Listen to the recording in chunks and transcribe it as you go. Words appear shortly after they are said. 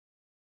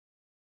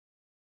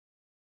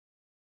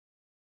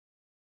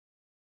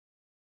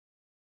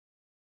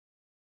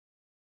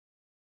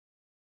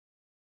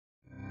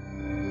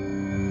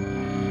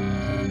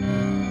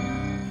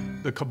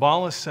The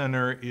Kabbalah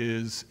Centre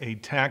is a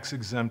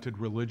tax-exempted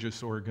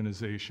religious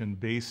organization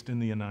based in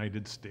the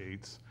United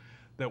States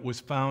that was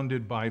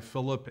founded by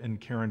Philip and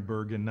Karen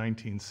Berg in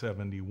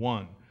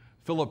 1971.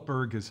 Philip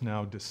Berg is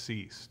now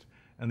deceased,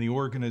 and the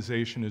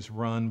organization is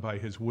run by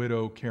his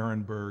widow,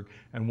 Karen Berg,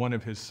 and one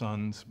of his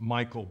sons,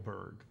 Michael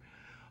Berg.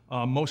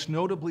 Most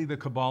notably, the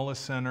Kabbalah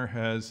Centre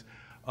has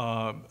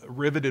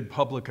riveted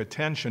public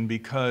attention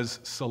because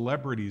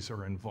celebrities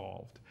are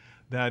involved.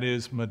 That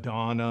is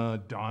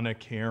Madonna, Donna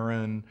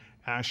Karan,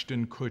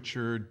 Ashton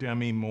Kutcher,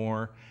 Demi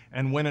Moore.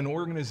 And when an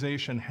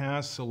organization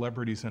has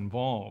celebrities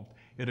involved,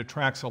 it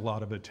attracts a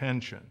lot of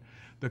attention.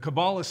 The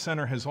Kabbalah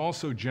Centre has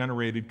also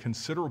generated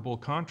considerable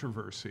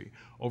controversy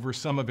over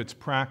some of its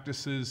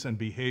practices and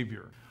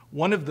behavior.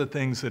 One of the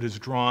things that has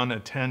drawn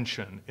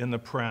attention in the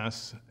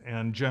press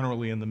and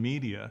generally in the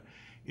media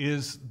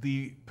is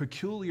the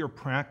peculiar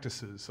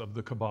practices of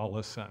the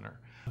Kabbalah Centre.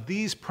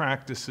 These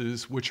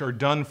practices, which are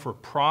done for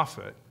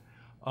profit,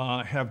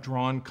 have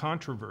drawn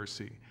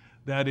controversy.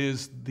 That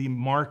is, the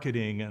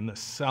marketing and the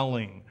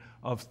selling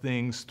of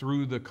things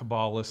through the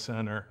Kabbalah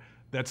Centre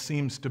that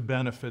seems to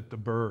benefit the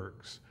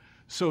Bergs.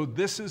 So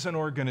this is an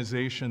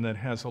organization that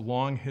has a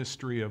long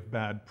history of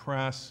bad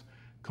press,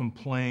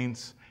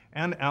 complaints,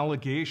 and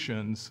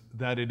allegations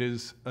that it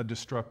is a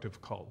destructive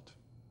cult.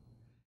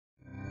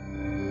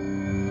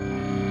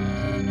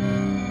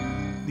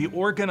 The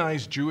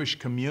organized Jewish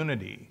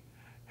community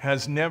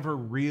has never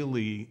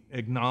really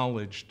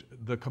acknowledged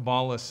the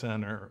Kabbalah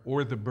Centre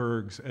or the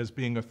Bergs as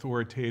being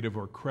authoritative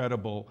or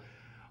credible,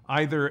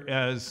 either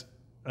as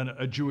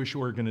a Jewish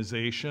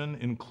organization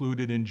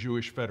included in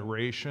Jewish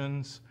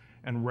federations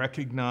and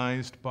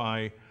recognized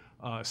by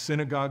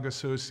synagogue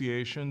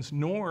associations,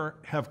 nor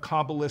have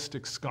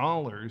Kabbalistic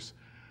scholars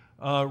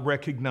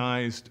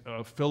recognized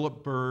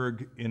Philip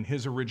Berg in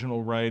his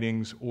original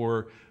writings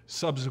or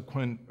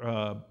subsequent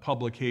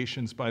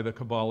publications by the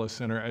Kabbalah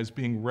Centre as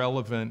being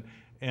relevant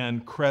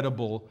and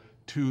credible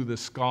to the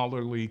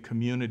scholarly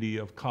community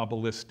of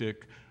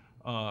Kabbalistic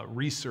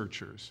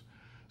researchers.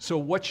 So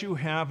what you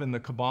have in the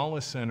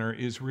Kabbalah Centre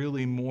is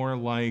really more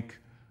like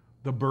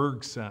the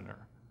Berg Center,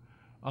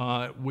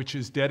 which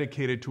is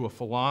dedicated to a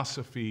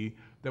philosophy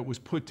that was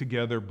put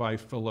together by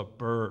Philip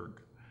Berg.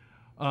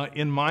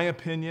 In my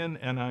opinion,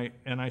 and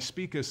I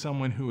speak as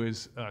someone who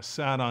has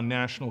sat on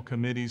national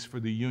committees for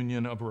the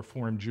Union of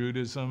Reform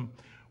Judaism,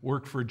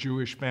 worked for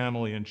Jewish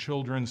Family and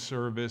Children's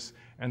Service,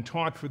 and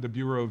taught for the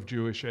Bureau of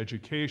Jewish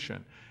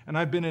Education. And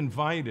I've been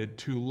invited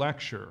to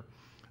lecture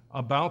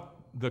about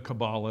the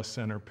Kabbalah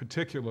Centre,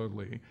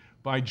 particularly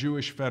by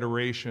Jewish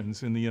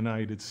federations in the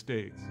United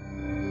States.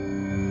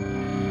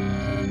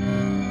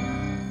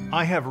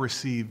 I have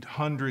received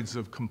hundreds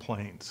of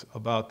complaints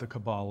about the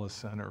Kabbalah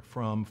Centre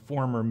from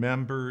former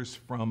members,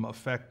 from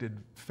affected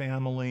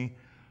family.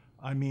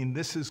 I mean,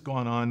 this has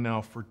gone on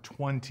now for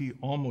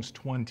almost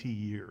 20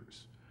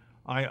 years.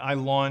 I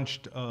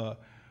launched the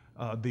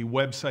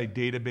website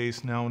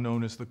database now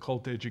known as the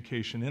Cult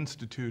Education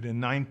Institute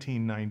in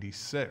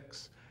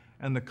 1996,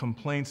 and the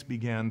complaints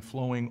began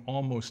flowing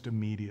almost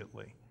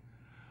immediately.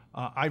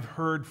 I've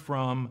heard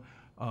from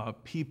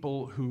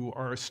people who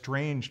are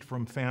estranged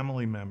from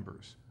family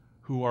members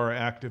who are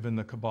active in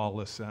the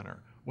Kabbalah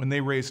Centre. When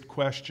they raised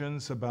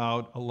questions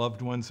about a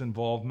loved one's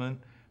involvement,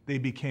 they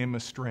became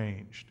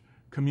estranged.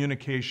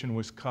 Communication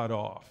was cut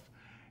off,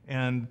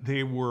 and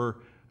they were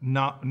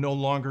no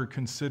longer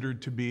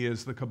considered to be,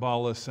 as the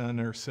Kabbalah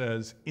Centre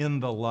says, in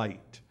the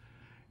light.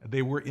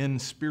 They were in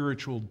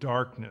spiritual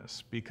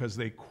darkness because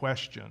they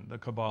questioned the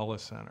Kabbalah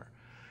Centre.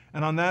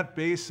 And on that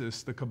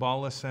basis, the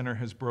Kabbalah Centre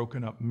has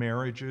broken up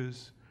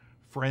marriages,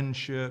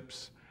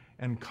 friendships,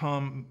 and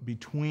come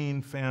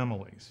between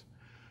families.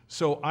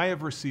 So I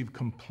have received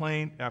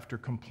complaint after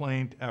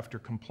complaint after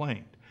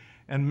complaint.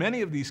 And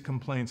many of these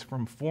complaints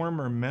from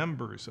former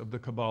members of the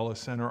Kabbalah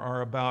Centre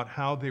are about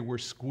how they were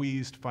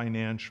squeezed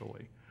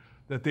financially,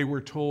 that they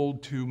were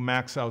told to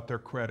max out their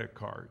credit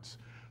cards,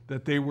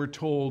 that they were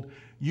told,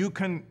 you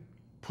can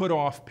put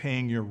off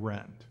paying your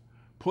rent,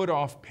 put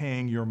off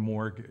paying your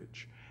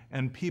mortgage.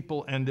 And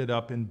people ended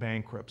up in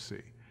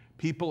bankruptcy.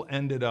 People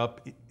ended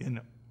up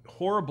in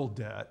horrible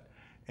debt,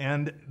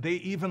 and they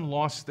even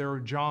lost their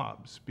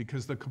jobs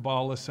because the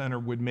Kabbalah Centre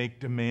would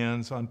make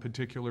demands on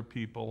particular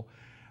people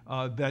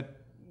that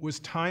was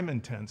time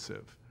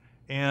intensive.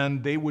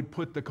 And they would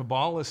put the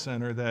Kabbalah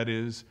Centre, that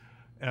is,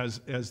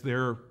 as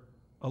their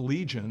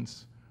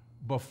allegiance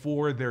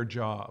before their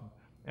job.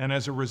 And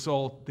as a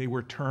result, they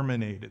were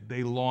terminated.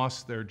 They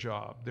lost their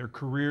job. Their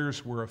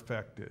careers were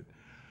affected.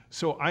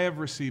 So I have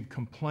received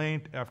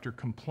complaint after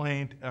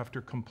complaint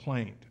after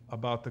complaint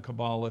about the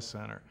Kabbalah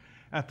Centre.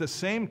 At the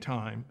same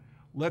time,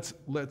 let's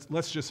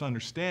just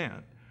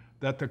understand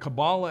that the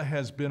Kabbalah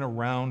has been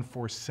around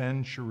for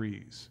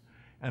centuries,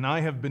 and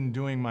I have been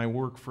doing my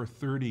work for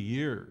 30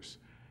 years.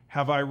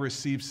 Have I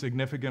received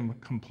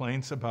significant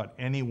complaints about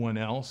anyone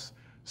else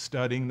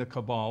studying the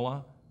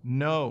Kabbalah?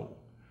 No,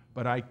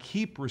 but I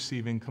keep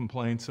receiving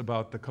complaints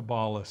about the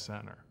Kabbalah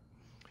Centre.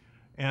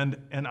 And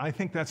I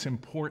think that's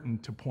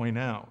important to point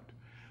out,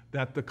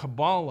 that the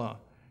Kabbalah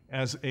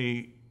as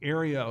a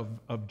area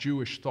of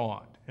Jewish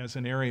thought, as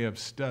an area of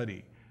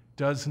study,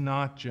 does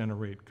not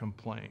generate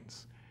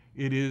complaints.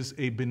 It is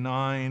a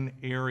benign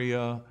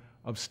area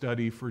of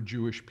study for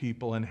Jewish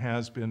people and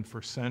has been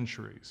for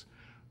centuries.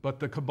 But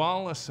the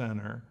Kabbalah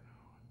Center,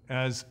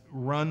 as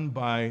run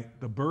by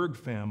the Berg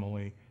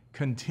family,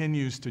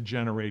 continues to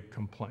generate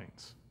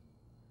complaints.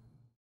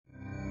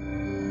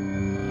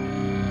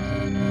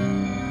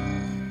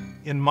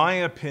 In my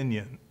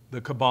opinion,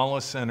 the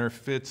Kabbalah Center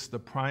fits the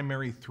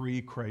primary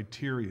three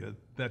criteria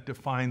that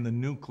define the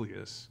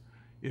nucleus,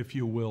 if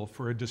you will,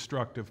 for a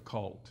destructive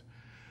cult.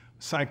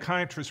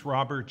 Psychiatrist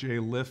Robert J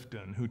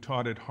Lifton, who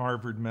taught at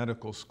Harvard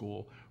Medical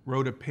School,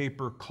 wrote a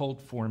paper,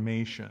 Cult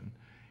Formation,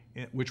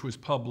 which was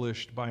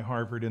published by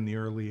Harvard in the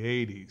early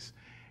 80s.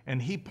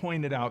 And he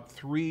pointed out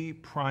three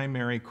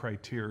primary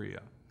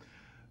criteria: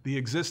 the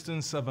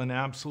existence of an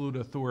absolute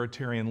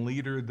authoritarian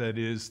leader that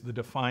is the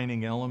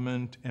defining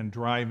element and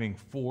driving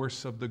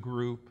force of the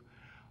group.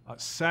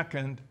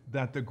 Second,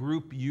 that the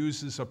group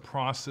uses a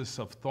process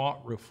of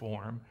thought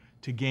reform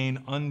to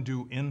gain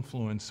undue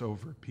influence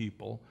over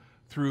people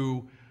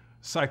through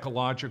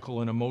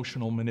psychological and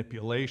emotional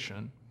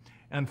manipulation.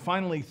 And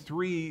finally,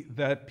 three,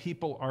 that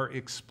people are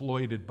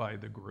exploited by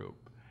the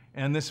group.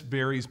 And this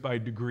varies by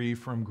degree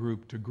from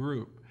group to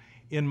group.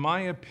 In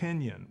my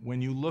opinion,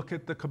 when you look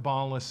at the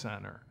Kabbalah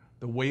Center,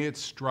 the way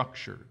it's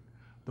structured,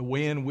 the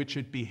way in which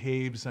it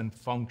behaves and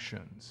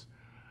functions,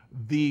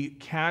 the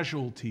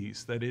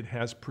casualties that it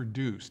has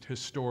produced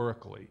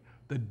historically,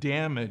 the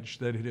damage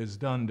that it has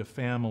done to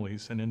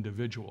families and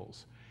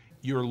individuals,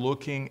 you're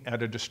looking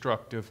at a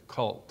destructive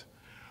cult.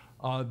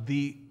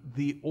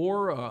 The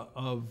aura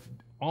of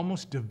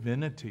almost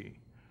divinity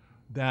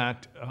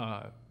that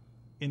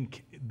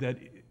that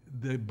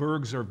the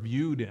Bergs are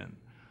viewed in,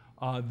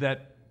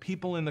 that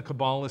people in the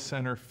Kabbalah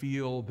Center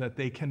feel that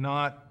they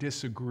cannot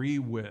disagree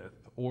with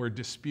or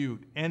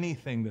dispute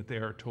anything that they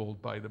are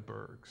told by the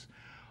Bergs.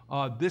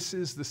 This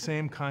is the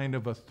same kind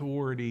of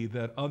authority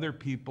that other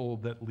people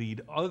that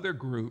lead other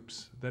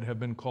groups that have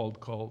been called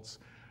cults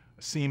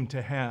seem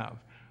to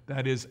have.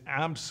 That is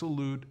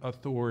absolute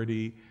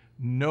authority.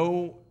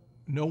 No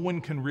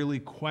one can really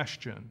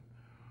question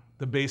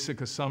the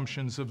basic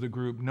assumptions of the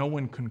group. No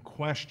one can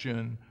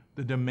question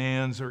the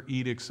demands or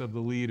edicts of the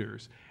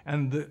leaders,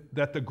 and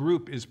that the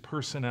group is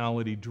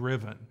personality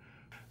driven.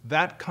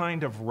 That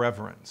kind of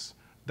reverence,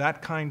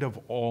 that kind of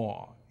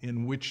awe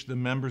in which the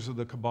members of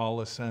the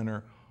Kabbalah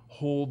Center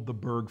hold the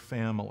Berg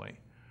family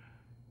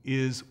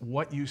is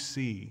what you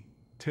see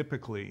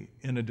typically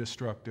in a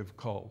destructive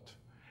cult.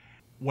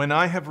 When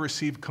I have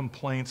received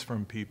complaints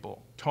from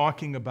people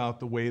talking about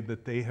the way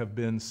that they have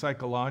been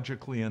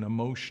psychologically and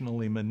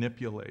emotionally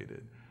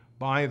manipulated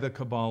by the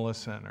Kabbalah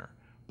Center,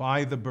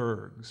 by the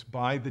Bergs,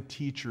 by the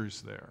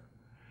teachers there,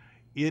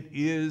 it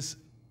is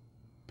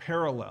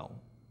parallel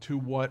to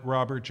what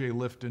Robert J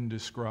Lifton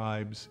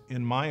describes,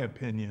 in my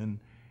opinion,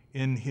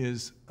 in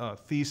his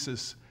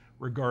thesis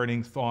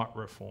regarding thought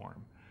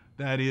reform.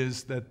 That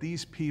is, that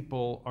these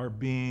people are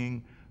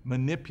being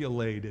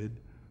manipulated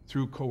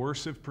through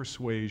coercive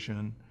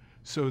persuasion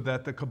so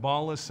that the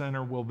Kabbalah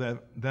Center will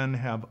then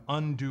have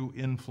undue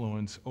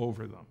influence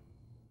over them.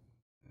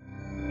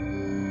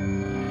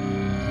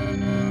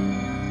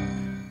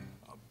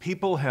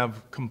 People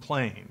have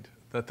complained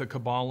that the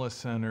Kabbalah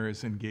Center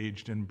is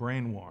engaged in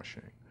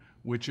brainwashing,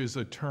 which is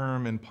a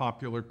term in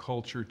popular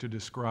culture to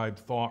describe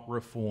thought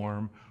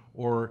reform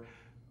or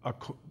a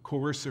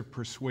coercive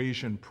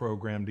persuasion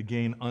program to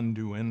gain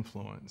undue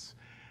influence.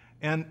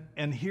 And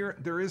here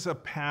there is a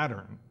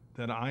pattern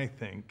that I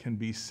think can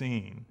be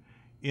seen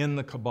in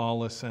the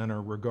Kabbalah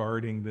Center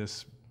regarding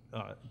this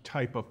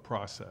type of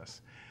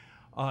process.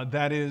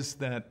 That is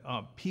that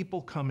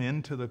people come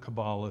into the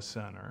Kabbalah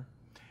Center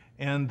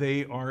and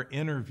they are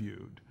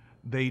interviewed,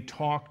 they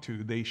talk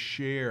to, they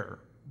share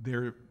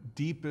their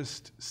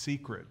deepest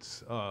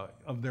secrets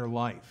of their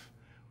life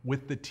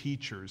with the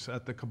teachers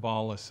at the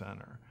Kabbalah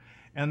Center.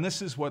 And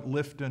this is what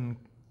Lifton,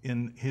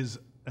 in his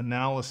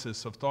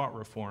analysis of thought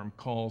reform,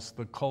 calls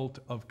the cult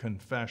of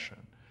confession.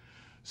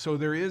 So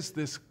there is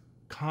this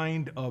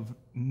kind of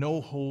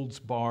no holds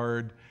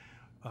barred,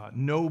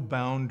 no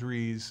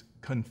boundaries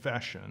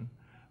confession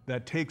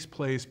that takes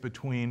place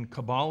between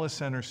Kabbalah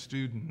Center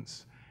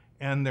students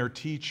and their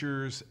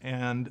teachers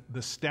and the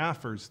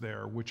staffers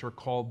there, which are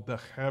called the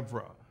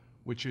Chevra,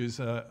 which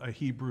is a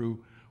Hebrew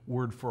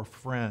word for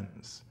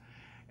friends.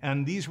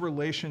 And these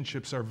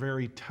relationships are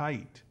very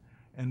tight,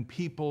 and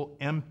people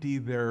empty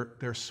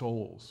their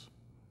souls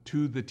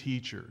to the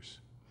teachers.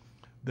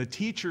 The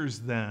teachers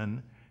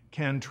then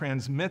can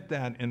transmit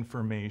that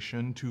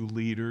information to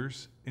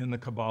leaders in the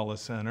Kabbalah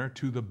Center,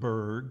 to the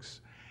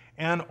Bergs,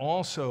 and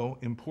also,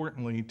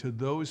 importantly, to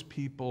those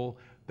people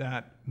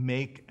that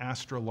make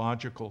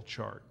astrological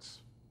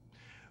charts.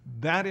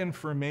 That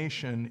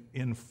information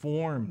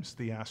informs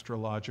the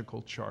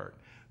astrological chart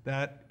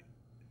that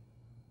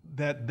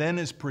then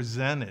is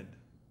presented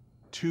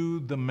to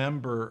the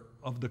member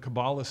of the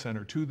Kabbalah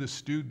Center, to the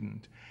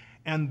student,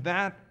 and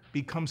that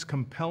becomes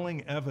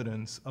compelling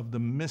evidence of the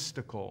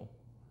mystical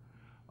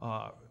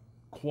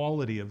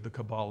quality of the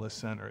Kabbalah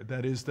Center.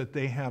 That is, that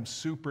they have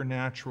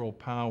supernatural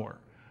power,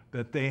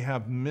 that they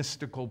have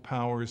mystical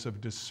powers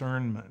of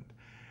discernment.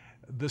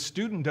 The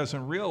student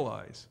doesn't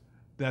realize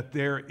that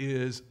there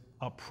is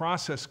a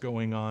process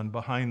going on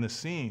behind the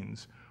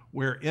scenes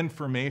where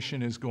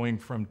information is going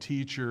from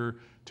teacher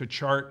to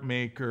chart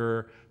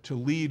maker to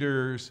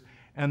leaders,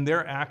 and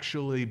they're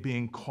actually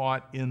being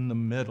caught in the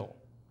middle.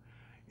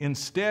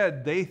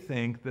 Instead, they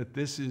think that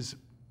this is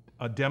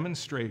a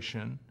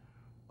demonstration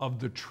of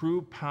the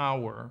true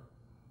power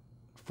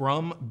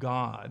from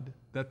God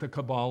that the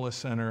Kabbalah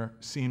Center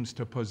seems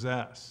to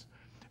possess.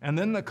 And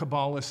then the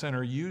Kabbalah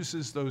Center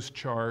uses those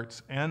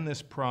charts and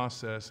this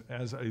process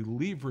as a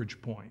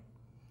leverage point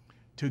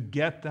to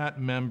get that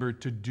member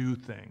to do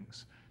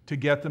things, to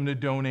get them to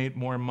donate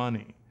more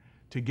money,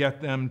 to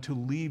get them to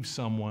leave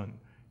someone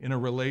in a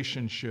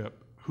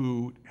relationship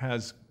who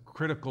has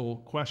critical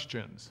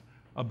questions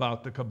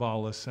about the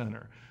Kabbalah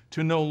Center,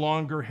 to no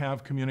longer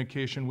have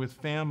communication with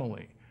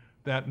family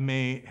that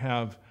may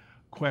have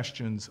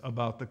questions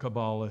about the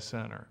Kabbalah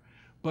Center.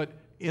 But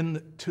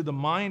to the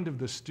mind of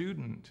the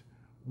student,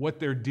 what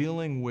they're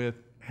dealing with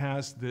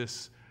has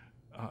this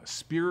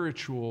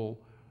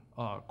spiritual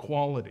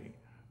quality,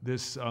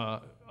 this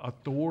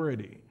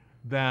authority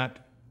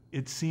that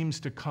it seems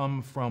to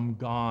come from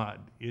God.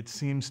 It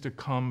seems to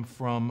come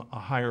from a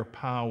higher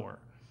power.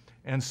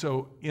 And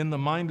so in the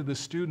mind of the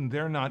student,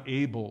 they're not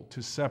able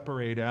to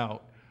separate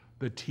out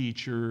the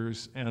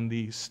teachers and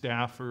the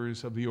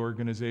staffers of the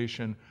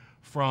organization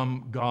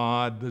from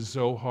God, the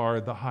Zohar,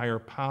 the higher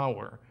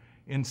power.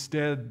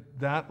 Instead,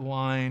 that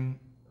line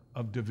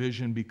of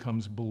division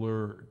becomes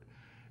blurred.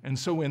 And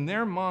so in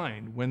their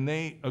mind, when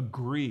they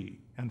agree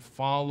and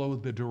follow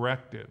the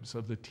directives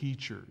of the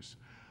teachers,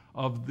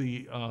 of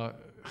the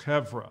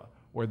Chevra,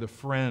 or the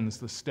friends,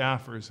 the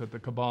staffers at the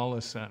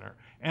Kabbalah Center,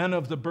 and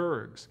of the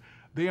Bergs,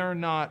 they are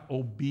not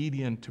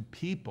obedient to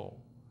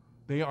people.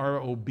 They are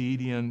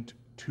obedient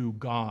to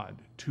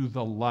God, to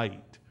the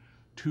light,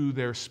 to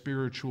their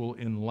spiritual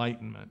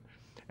enlightenment.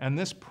 And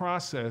this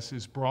process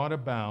is brought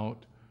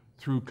about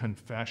through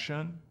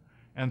confession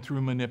and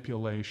through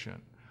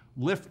manipulation.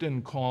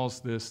 Lifton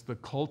calls this the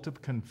cult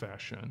of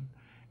confession,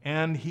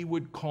 and he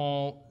would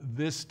call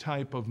this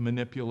type of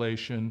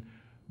manipulation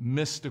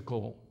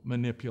mystical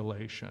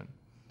manipulation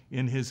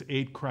in his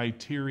 8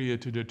 criteria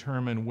to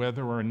determine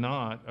whether or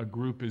not a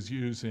group is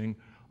using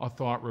a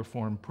thought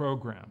reform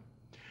program.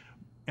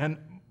 And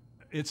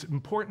it's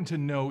important to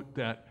note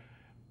that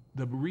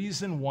the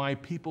reason why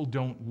people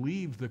don't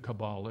leave the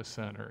Kabbalah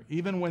Center,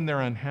 even when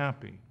they're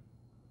unhappy,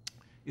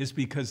 is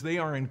because they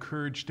are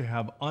encouraged to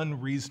have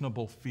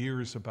unreasonable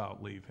fears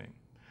about leaving.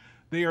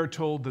 They are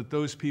told that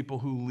those people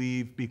who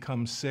leave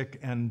become sick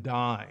and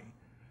die,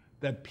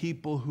 that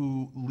people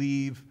who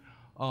leave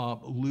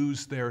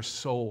lose their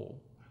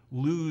soul,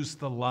 lose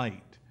the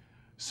light.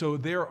 So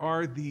there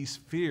are these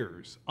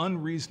fears,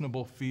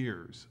 unreasonable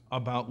fears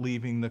about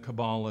leaving the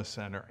Kabbalah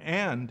Center,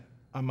 and,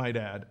 I might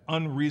add,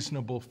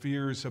 unreasonable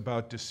fears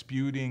about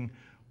disputing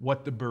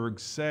what the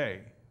Bergs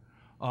say.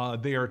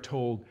 They are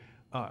told,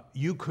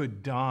 you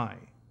could die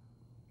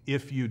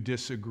if you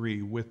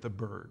disagree with the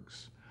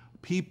Bergs.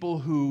 People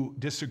who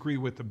disagree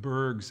with the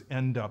Bergs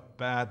end up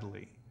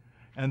badly,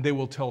 and they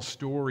will tell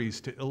stories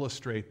to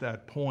illustrate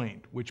that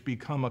point, which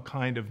become a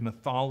kind of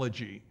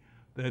mythology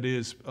that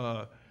is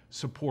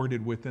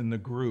supported within the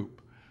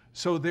group.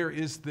 So there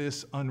is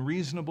this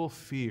unreasonable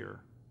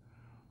fear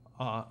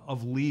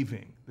of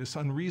leaving, this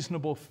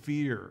unreasonable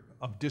fear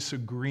of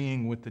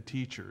disagreeing with the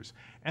teachers,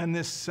 and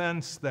this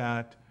sense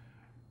that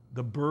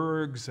the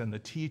Bergs and the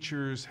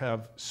teachers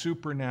have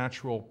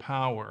supernatural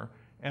power,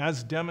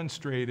 as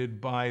demonstrated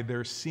by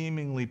their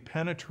seemingly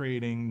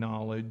penetrating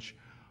knowledge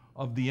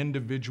of the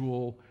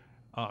individual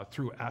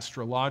through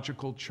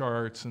astrological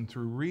charts and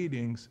through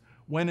readings,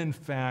 when in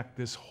fact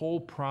this whole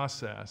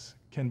process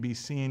can be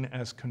seen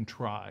as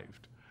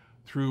contrived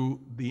through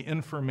the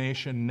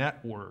information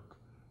network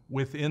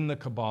within the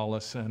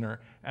Kabbalah Center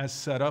as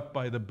set up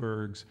by the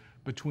Bergs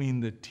between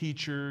the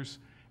teachers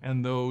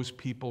and those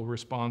people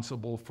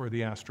responsible for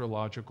the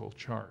astrological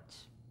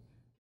charts.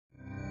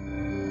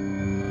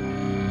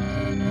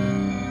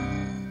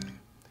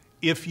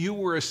 If you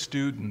were a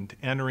student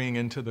entering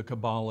into the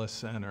Kabbalah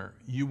Center,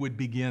 you would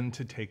begin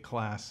to take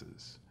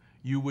classes.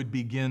 You would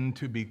begin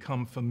to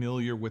become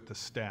familiar with the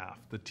staff,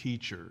 the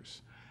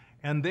teachers,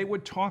 and they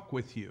would talk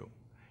with you,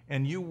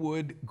 and you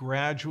would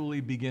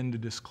gradually begin to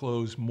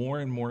disclose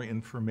more and more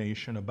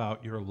information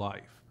about your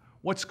life.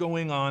 What's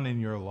going on in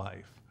your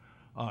life?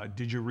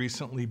 Did you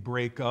recently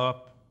break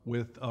up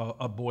with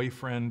a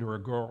boyfriend or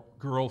a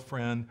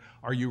girlfriend?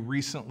 Are you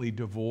recently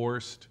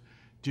divorced?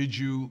 Did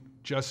you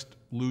just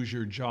lose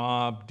your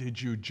job?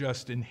 Did you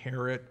just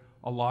inherit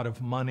a lot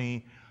of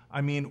money?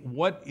 I mean,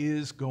 what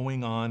is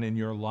going on in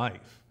your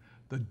life?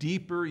 The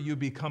deeper you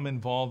become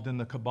involved in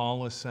the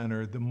Kabbalah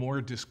Center, the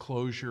more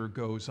disclosure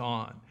goes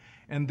on.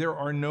 And there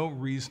are no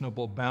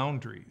reasonable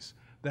boundaries.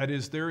 That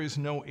is, there is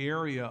no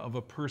area of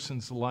a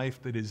person's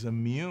life that is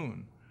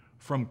immune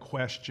from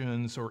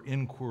questions or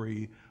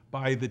inquiry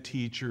by the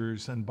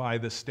teachers and by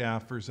the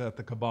staffers at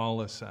the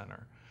Kabbalah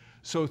Center.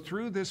 So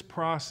through this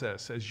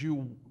process, as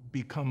you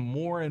become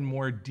more and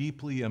more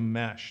deeply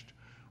enmeshed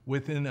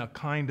within a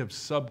kind of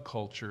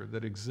subculture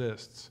that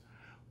exists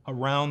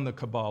around the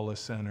Kabbalah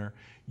Center,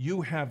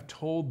 you have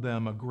told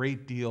them a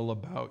great deal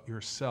about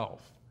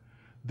yourself.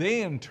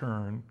 They, in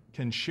turn,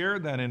 can share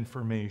that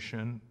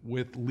information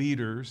with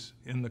leaders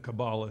in the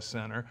Kabbalah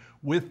Center,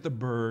 with the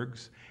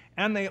Bergs,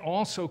 and they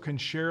also can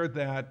share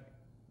that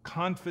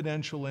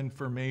confidential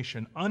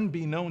information,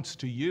 unbeknownst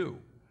to you,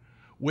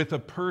 with a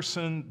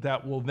person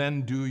that will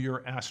then do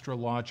your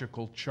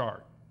astrological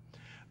chart.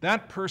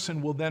 That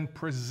person will then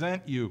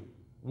present you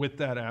with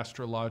that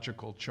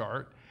astrological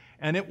chart,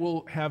 and it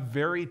will have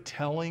very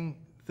telling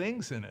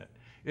things in it.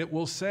 It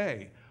will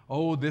say,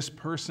 oh, this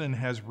person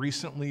has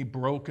recently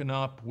broken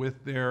up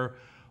with their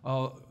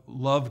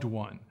loved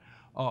one.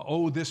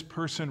 Oh, this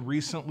person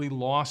recently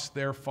lost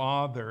their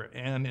father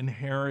and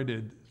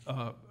inherited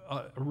a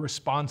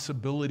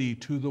responsibility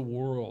to the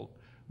world,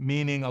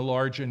 meaning a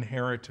large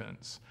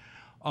inheritance.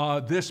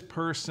 This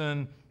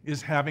person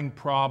is having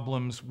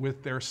problems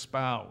with their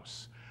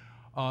spouse.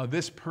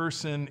 This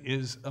person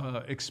is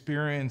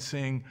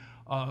experiencing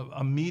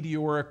a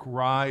meteoric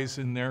rise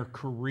in their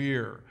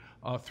career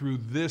through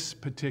this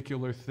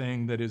particular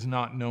thing that is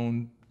not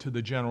known to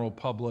the general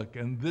public,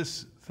 and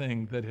this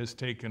thing that has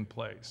taken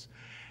place.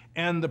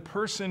 And the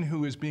person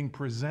who is being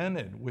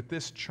presented with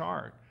this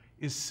chart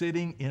is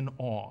sitting in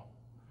awe.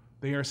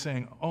 They are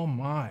saying, oh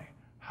my,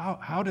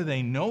 how do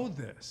they know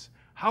this?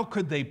 How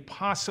could they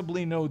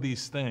possibly know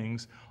these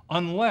things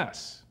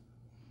unless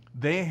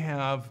they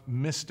have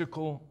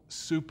mystical,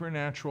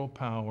 supernatural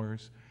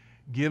powers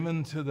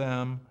given to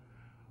them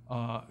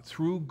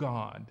through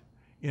God,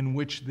 in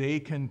which they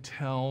can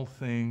tell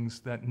things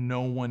that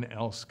no one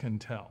else can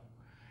tell,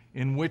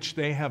 in which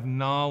they have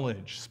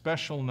knowledge,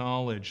 special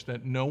knowledge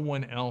that no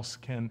one else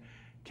can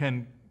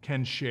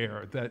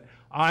share, that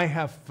I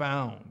have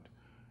found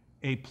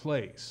a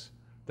place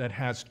that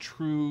has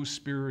true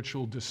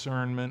spiritual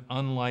discernment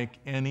unlike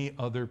any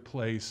other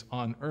place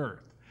on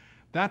earth.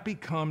 That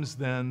becomes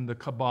then the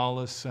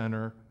Kabbalah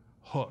Center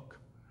hook.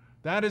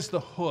 That is the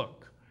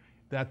hook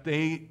that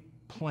they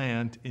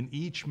plant in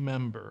each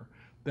member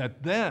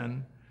that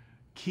then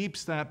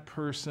keeps that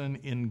person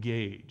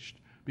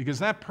engaged, because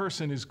that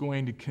person is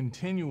going to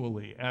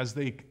continually, as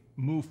they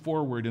move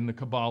forward in the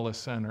Kabbalah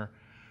Center,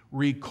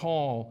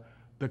 recall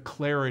the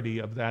clarity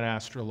of that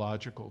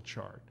astrological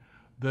chart,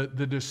 the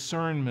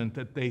discernment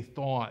that they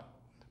thought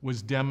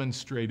was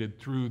demonstrated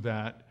through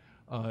that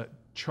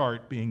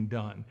chart being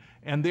done.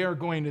 And they are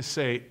going to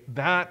say,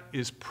 that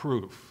is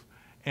proof.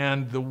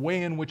 And the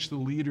way in which the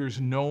leaders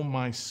know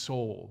my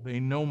soul, they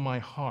know my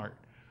heart,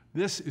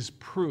 this is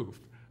proof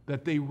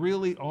that they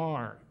really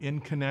are in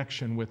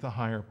connection with a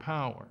higher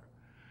power.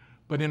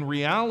 But in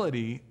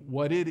reality,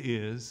 what it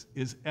is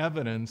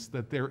evidence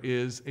that there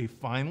is a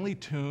finely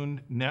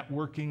tuned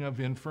networking of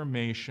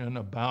information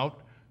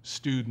about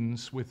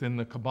students within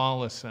the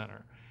Kabbalah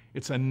Center.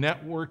 It's a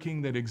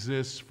networking that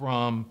exists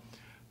from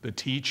the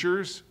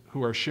teachers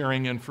who are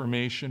sharing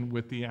information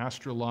with the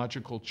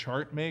astrological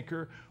chart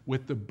maker,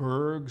 with the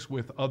Bergs,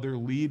 with other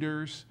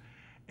leaders.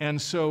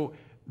 And so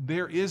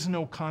there is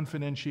no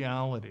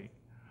confidentiality.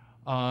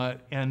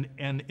 And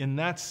in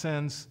that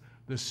sense,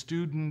 the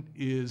student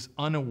is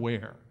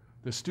unaware.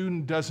 The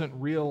student doesn't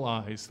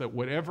realize that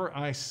whatever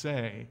I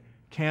say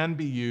can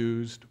be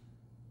used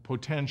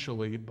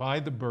potentially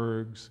by the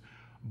Bergs,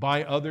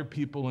 by other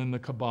people in the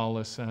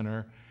Kabbalah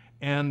Center,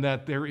 and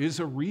that there is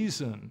a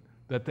reason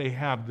that they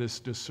have this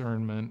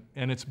discernment,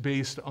 and it's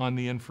based on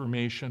the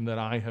information that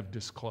I have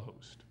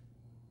disclosed.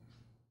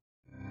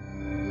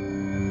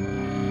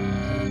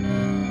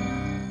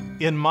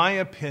 In my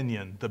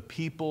opinion, the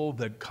people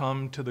that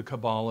come to the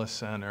Kabbalah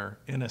Center,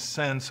 in a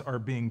sense, are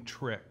being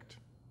tricked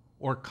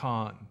or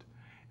conned.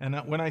 And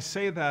when I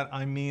say that,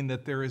 I mean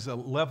that there is a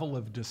level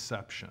of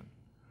deception.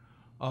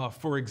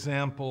 For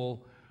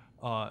example,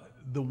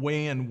 the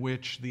way in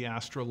which the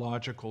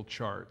astrological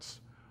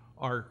charts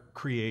are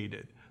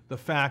created. The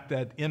fact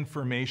that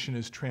information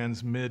is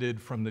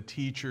transmitted from the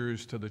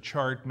teachers to the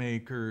chart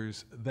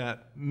makers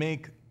that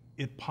make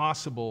it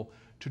possible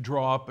to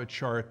draw up a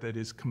chart that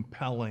is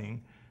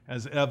compelling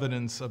as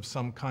evidence of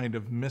some kind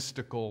of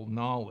mystical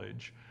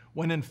knowledge,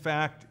 when in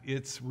fact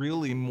it's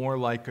really more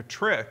like a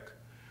trick,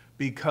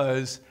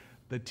 because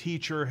the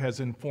teacher has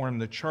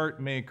informed the chart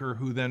maker,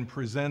 who then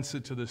presents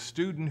it to the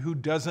student who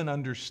doesn't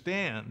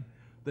understand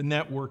the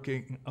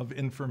networking of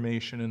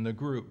information in the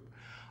group.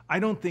 I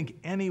don't think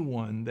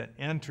anyone that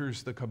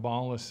enters the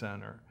Kabbalah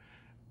Center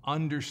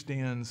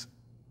understands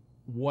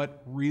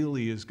what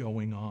really is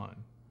going on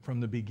from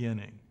the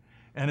beginning.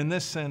 And in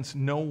this sense,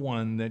 no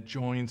one that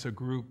joins a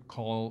group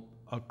called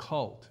a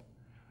cult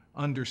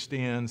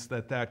understands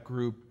that that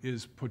group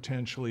is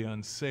potentially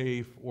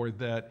unsafe or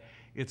that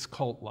it's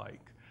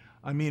cult-like.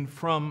 I mean,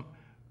 from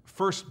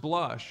first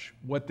blush,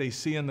 what they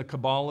see in the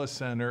Kabbalah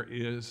Center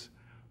is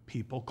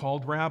people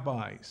called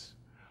rabbis,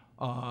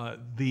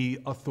 the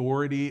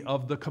authority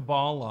of the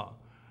Kabbalah,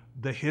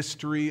 the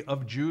history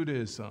of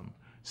Judaism,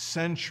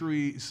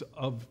 Centuries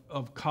of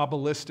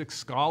Kabbalistic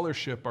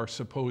scholarship are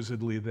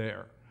supposedly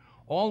there.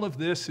 All of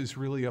this is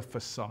really a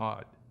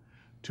facade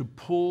to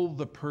pull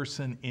the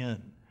person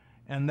in.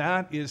 And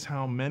that is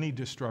how many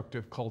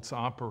destructive cults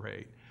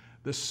operate.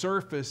 The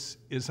surface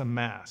is a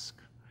mask.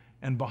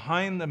 And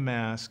behind the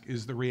mask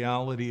is the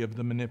reality of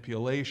the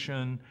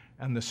manipulation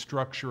and the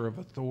structure of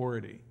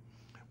authority.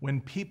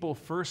 When people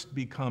first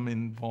become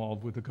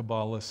involved with the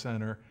Kabbalah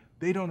Center,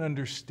 they don't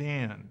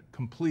understand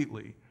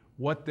completely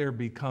what they're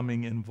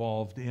becoming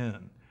involved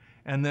in.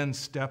 And then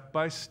step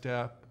by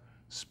step,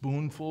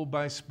 spoonful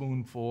by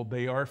spoonful,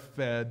 they are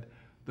fed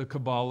the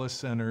Kabbalah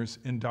Center's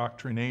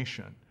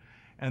indoctrination.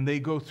 And they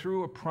go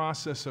through a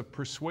process of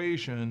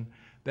persuasion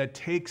that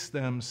takes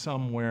them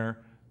somewhere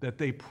that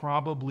they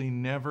probably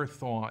never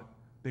thought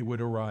they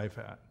would arrive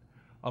at.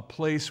 A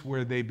place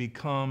where they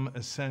become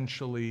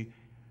essentially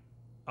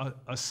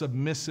a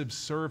submissive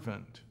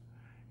servant,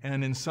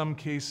 and in some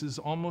cases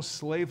almost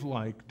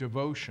slave-like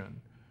devotion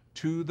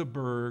to the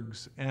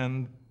Bergs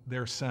and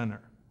their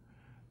center.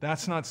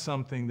 That's not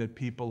something that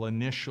people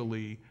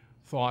initially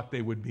thought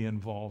they would be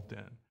involved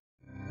in.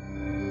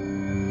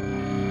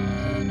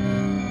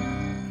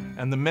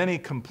 And the many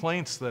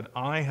complaints that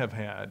I have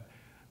had,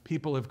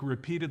 people have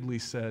repeatedly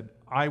said,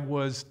 I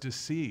was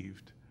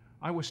deceived,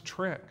 I was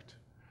tricked.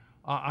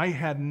 I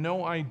had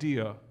no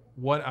idea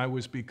what I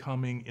was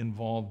becoming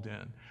involved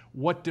in,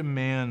 what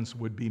demands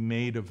would be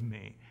made of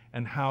me,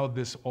 and how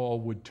this all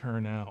would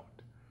turn out.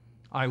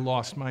 I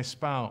lost my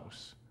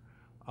spouse.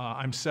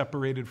 I'm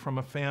separated from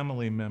a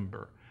family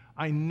member.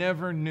 I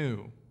never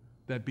knew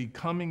that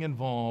becoming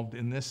involved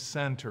in this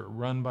center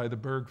run by the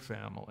Berg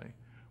family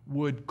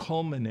would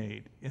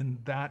culminate in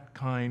that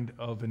kind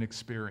of an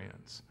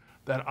experience,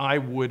 that I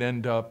would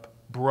end up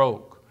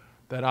broke,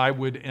 that I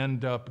would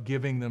end up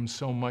giving them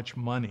so much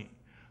money,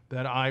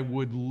 that I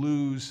would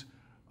lose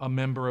a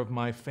member of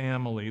my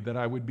family, that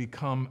I would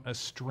become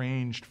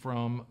estranged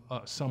from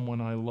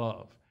someone I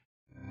love.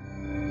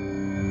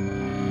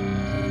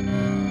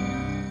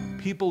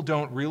 People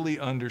don't really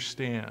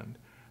understand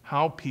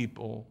how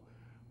people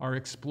are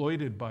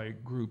exploited by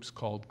groups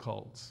called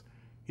cults.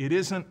 It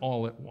isn't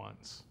all at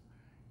once.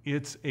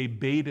 It's a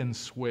bait and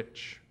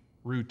switch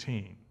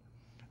routine.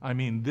 I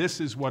mean, this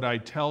is what I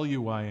tell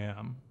you I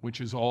am,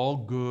 which is all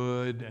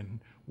good and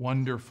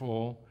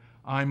wonderful.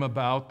 I'm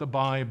about the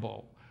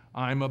Bible.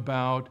 I'm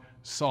about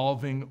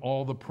solving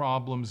all the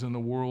problems in the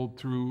world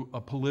through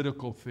a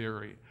political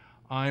theory.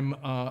 I'm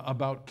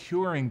about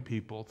curing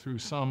people through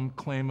some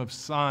claim of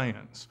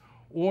science.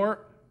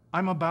 Or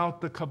I'm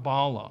about the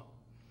Kabbalah,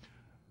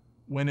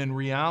 when in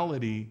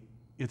reality,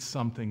 it's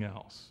something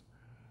else.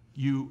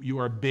 You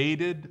are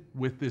baited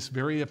with this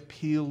very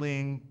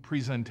appealing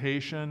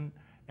presentation,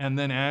 and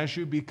then as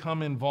you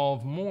become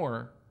involved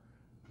more,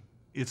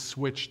 it's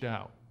switched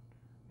out.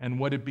 And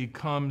what it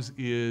becomes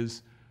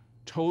is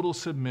total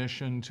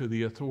submission to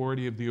the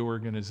authority of the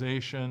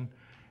organization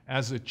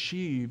as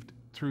achieved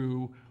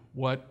through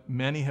what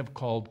many have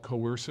called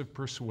coercive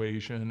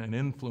persuasion and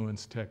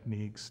influence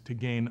techniques to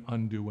gain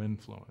undue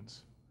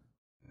influence.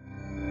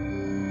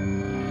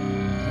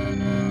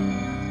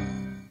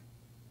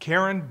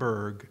 Karen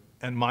Berg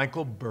and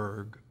Michael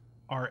Berg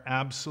are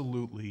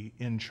absolutely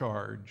in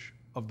charge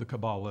of the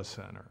Kabbalah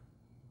Center.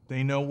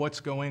 They know what's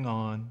going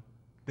on.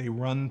 They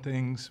run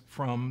things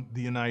from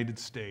the United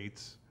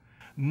States.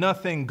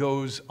 Nothing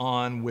goes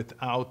on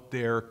without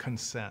their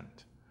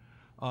consent.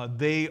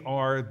 They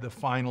are the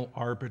final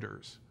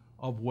arbiters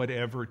of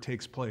whatever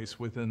takes place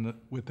within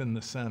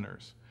the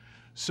centers.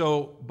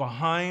 So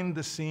behind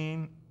the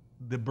scene,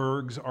 the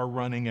Bergs are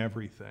running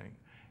everything.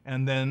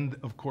 And then,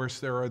 of course,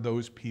 there are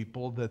those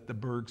people that the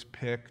Bergs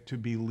pick to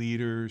be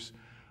leaders,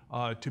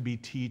 to be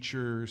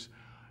teachers,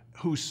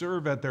 who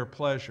serve at their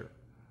pleasure.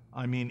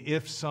 I mean,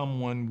 if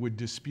someone would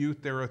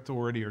dispute their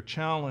authority or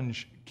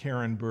challenge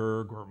Karen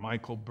Berg or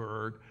Michael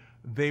Berg,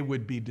 they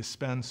would be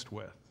dispensed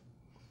with.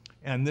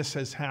 And this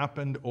has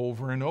happened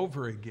over and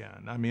over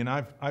again. I mean,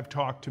 I've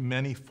talked to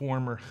many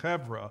former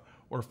chevra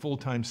or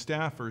full-time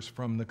staffers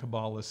from the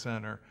Kabbalah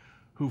Center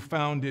who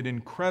found it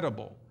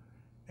incredible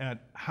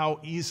at how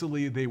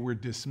easily they were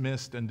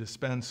dismissed and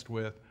dispensed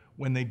with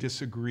when they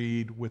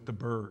disagreed with the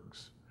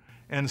Bergs.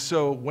 And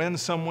so when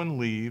someone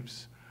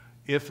leaves,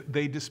 if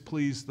they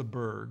displease the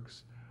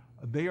Bergs,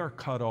 they are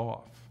cut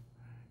off.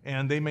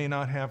 And they may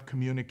not have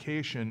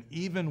communication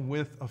even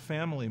with a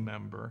family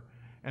member,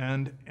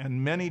 and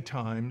many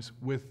times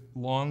with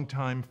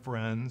longtime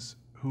friends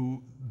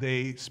who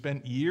they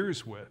spent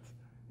years with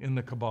in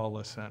the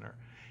Kabbalah Center.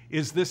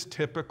 Is this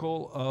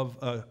typical of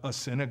a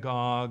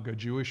synagogue, a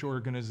Jewish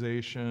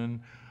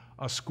organization,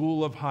 a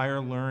school of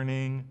higher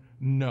learning?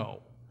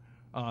 No.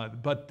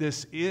 But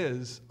this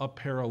is a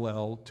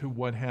parallel to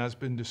what has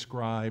been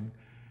described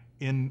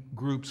in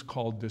groups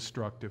called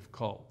destructive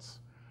cults.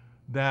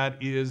 That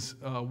is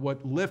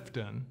what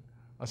Lifton,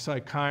 a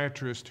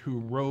psychiatrist who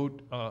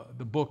wrote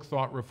the book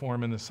Thought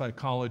Reform and the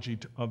Psychology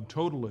of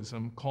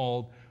Totalism,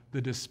 called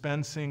the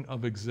dispensing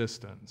of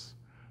existence.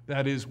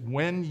 That is,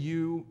 when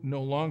you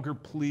no longer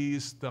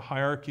please the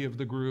hierarchy of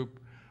the group,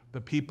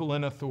 the people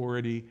in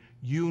authority,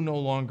 you no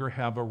longer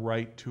have a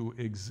right to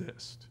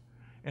exist.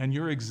 And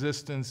your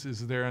existence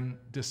is then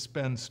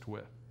dispensed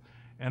with.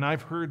 And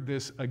I've heard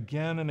this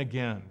again and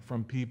again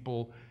from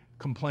people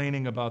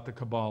complaining about the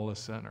Kabbalah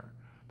Center,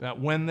 that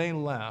when they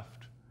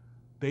left,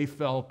 they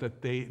felt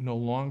that they no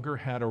longer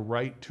had a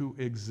right to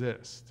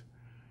exist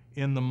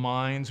in the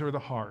minds or the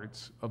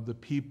hearts of the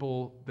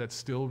people that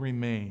still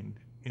remained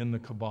in the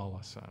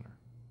Kabbalah Center.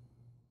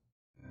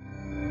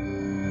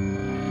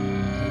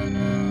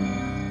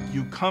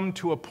 You come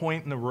to a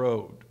point in the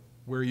road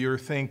where you're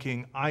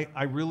thinking,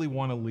 I really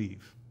want to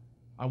leave.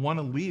 I want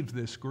to leave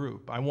this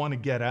group. I want to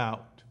get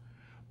out.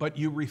 But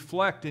you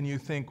reflect and you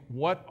think,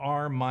 what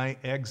are my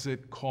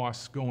exit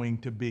costs going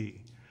to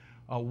be?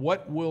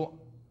 What will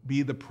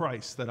be the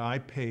price that I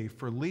pay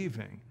for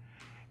leaving?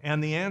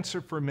 And the answer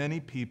for many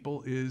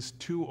people is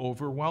too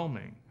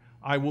overwhelming.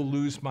 I will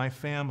lose my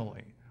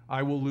family.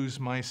 I will lose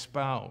my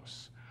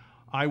spouse.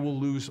 I will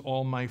lose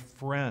all my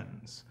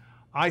friends.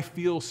 I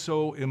feel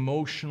so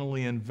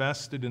emotionally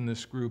invested in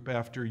this group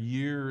after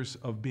years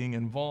of being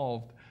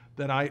involved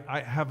that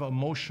I have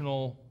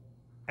emotional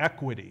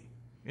equity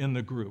in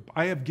the group.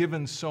 I have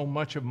given so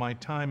much of my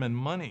time and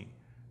money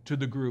to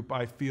the group,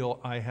 I feel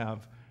I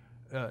have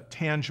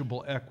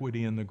tangible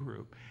equity in the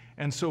group.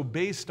 And so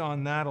based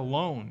on that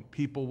alone,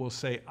 people will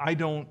say, I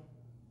don't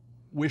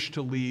wish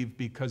to leave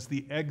because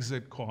the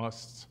exit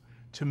costs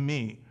to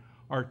me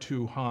are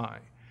too high.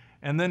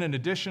 And then in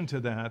addition to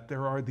that,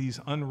 there are these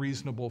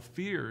unreasonable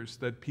fears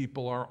that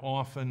people are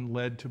often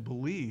led to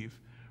believe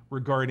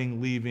regarding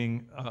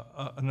leaving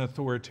an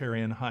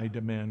authoritarian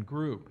high-demand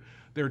group.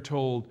 They're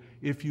told,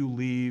 if you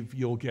leave,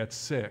 you'll get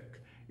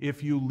sick.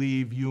 If you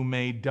leave, you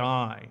may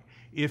die.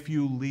 If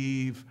you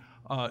leave,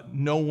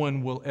 no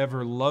one will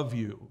ever love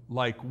you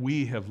like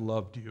we have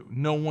loved you.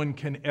 No one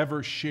can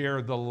ever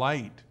share the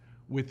light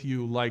with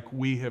you like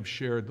we have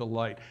shared the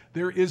light.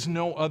 There is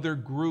no other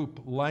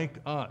group like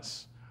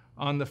us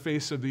on the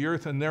face of the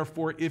earth, and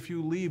therefore, if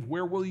you leave,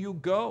 where will you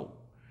go?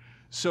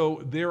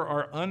 So there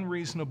are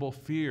unreasonable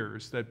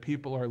fears that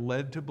people are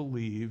led to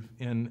believe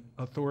in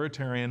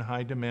authoritarian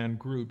high-demand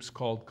groups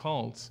called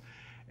cults,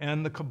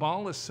 and the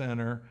Kabbalah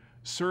Center,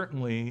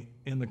 certainly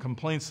in the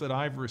complaints that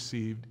I've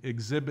received,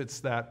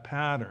 exhibits that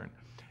pattern.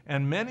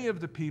 And many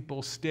of the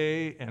people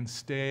stay and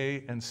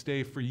stay and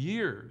stay for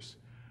years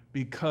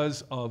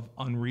because of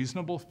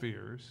unreasonable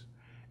fears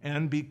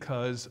and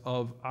because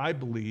of, I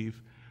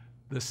believe,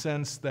 the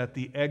sense that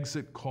the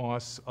exit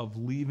costs of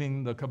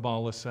leaving the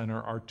Kabbalah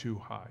Center are too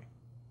high.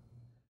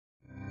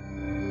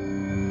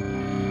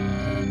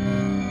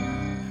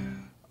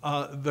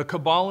 The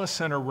Kabbalah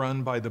Center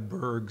run by the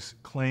Bergs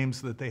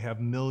claims that they have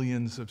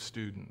millions of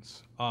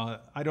students.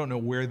 I don't know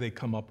where they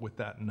come up with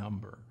that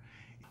number.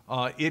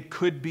 It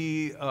could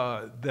be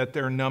that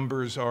their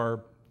numbers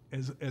are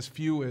as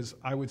few as,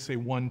 I would say,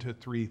 1,000 to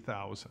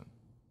 3,000.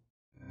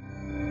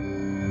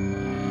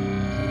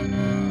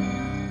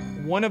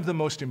 One of the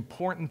most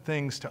important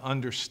things to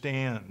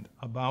understand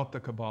about the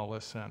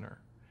Kabbalah Center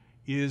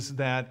is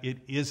that it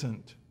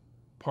isn't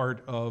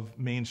part of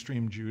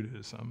mainstream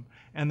Judaism,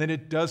 and that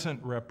it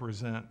doesn't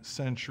represent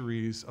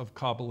centuries of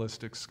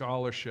Kabbalistic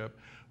scholarship,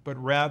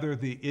 but rather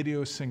the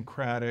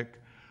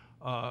idiosyncratic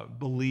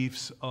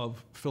beliefs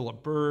of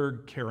Philip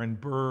Berg, Karen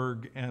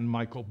Berg, and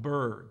Michael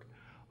Berg.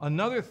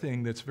 Another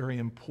thing that's very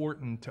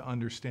important to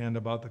understand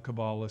about the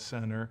Kabbalah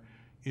Center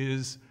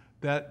is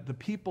that the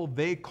people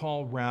they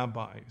call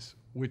rabbis,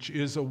 which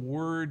is a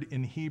word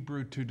in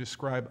Hebrew to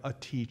describe a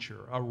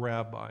teacher, a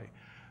rabbi,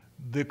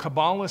 the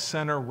Kabbalah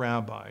Center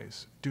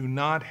rabbis do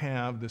not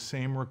have the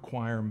same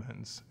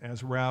requirements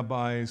as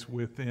rabbis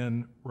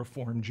within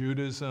Reform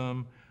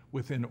Judaism,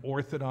 within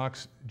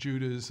Orthodox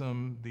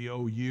Judaism, the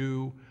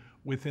OU,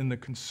 within the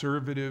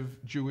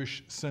conservative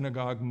Jewish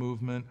synagogue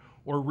movement,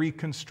 or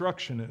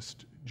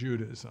Reconstructionist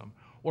Judaism,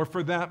 or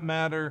for that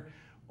matter,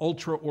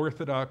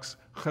 ultra-Orthodox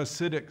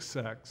Hasidic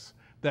sects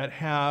that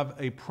have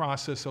a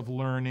process of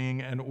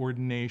learning and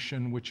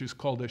ordination which is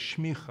called a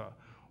shmicha,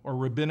 or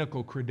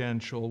rabbinical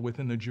credential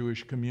within the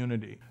Jewish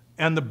community.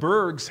 And the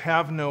Bergs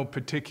have no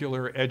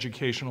particular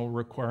educational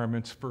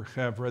requirements for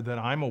Chevra that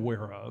I'm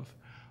aware of.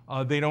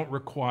 They don't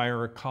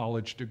require a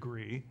college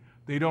degree.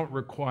 They don't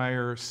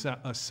require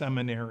a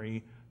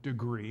seminary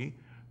degree.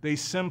 They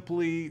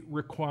simply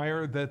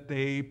require that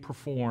they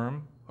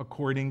perform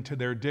according to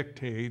their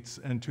dictates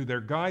and to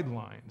their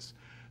guidelines.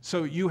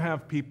 So you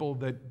have people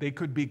that they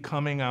could be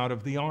coming out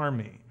of the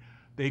army.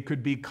 They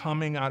could be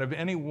coming out of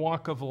any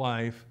walk of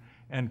life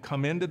and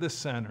come into the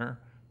center,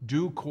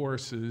 do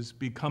courses,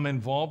 become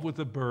involved with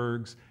the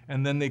Bergs,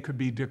 and then they could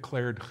be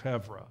declared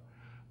Chevra.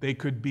 They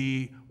could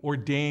be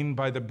ordained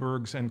by the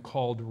Bergs and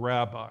called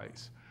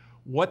rabbis.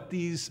 What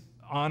these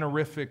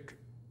honorific,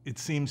 it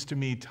seems to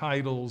me,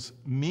 titles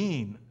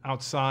mean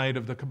outside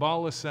of the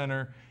Kabbalah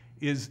Center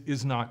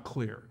is not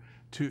clear.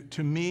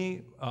 To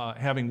me,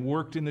 having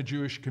worked in the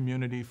Jewish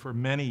community for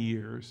many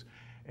years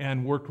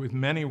and worked with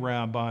many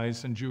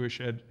rabbis and Jewish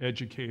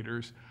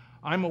educators,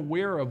 I'm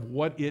aware of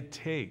what it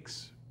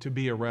takes to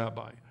be a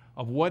rabbi,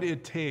 of what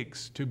it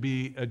takes to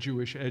be a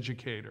Jewish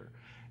educator.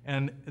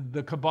 And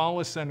the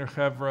Kabbalah Center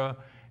Chevra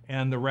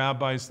and the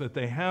rabbis that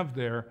they have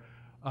there,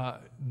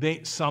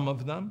 some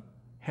of them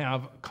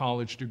have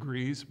college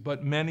degrees,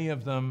 but many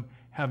of them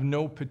have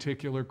no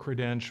particular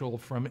credential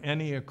from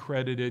any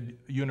accredited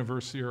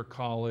university or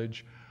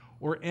college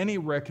or any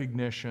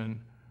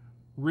recognition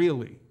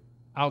really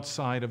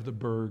outside of the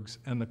Bergs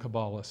and the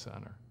Kabbalah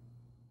Center.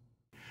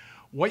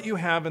 What you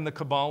have in the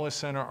Kabbalah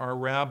Center are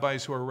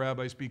rabbis who are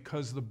rabbis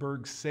because the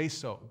Bergs say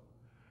so.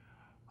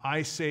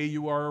 I say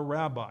you are a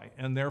rabbi,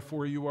 and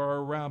therefore you are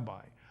a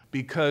rabbi.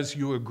 Because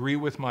you agree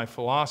with my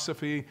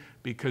philosophy,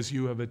 because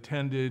you have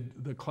attended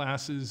the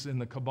classes in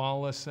the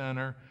Kabbalah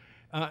Center.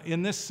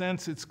 In this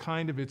sense, it's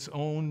kind of its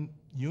own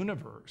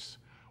universe,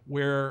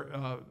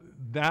 where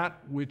that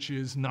which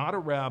is not a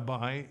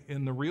rabbi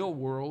in the real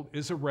world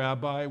is a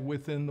rabbi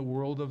within the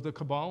world of the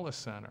Kabbalah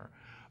Center.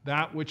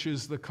 That which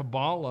is the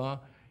Kabbalah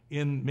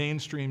in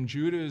mainstream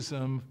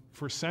Judaism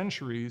for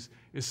centuries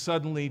is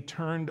suddenly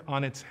turned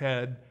on its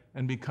head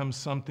and becomes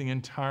something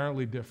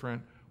entirely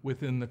different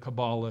within the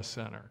Kabbalah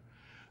Center.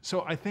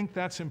 So I think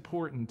that's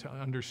important to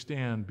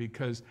understand,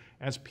 because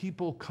as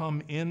people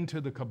come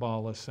into the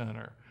Kabbalah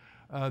Center,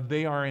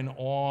 they are in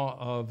awe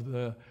of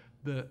the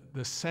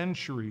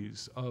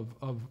centuries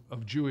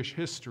of Jewish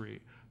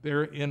history.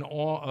 They're in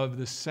awe of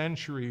the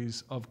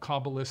centuries of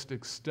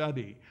Kabbalistic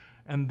study,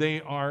 and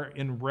they are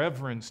in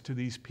reverence to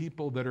these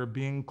people that are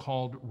being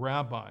called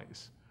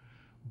rabbis.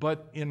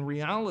 But in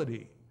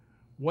reality,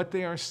 what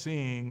they are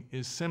seeing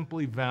is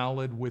simply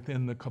valid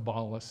within the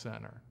Kabbalah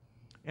Center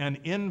and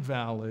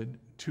invalid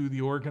to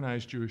the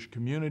organized Jewish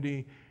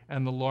community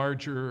and the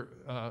larger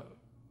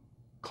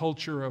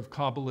culture of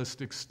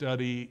Kabbalistic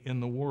study in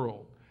the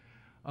world.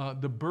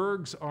 The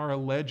Bergs are a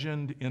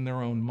legend in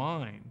their own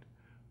mind,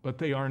 but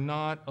they are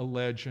not a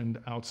legend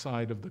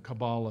outside of the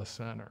Kabbalah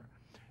Center.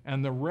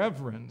 And the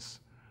reverence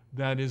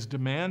that is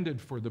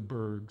demanded for the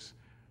Bergs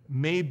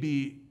may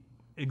be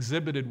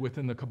exhibited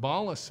within the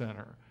Kabbalah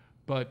Center,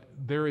 but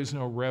there is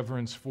no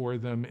reverence for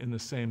them in the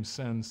same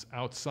sense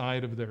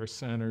outside of their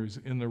centers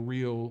in the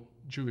real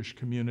Jewish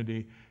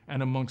community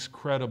and amongst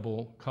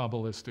credible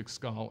Kabbalistic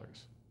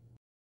scholars.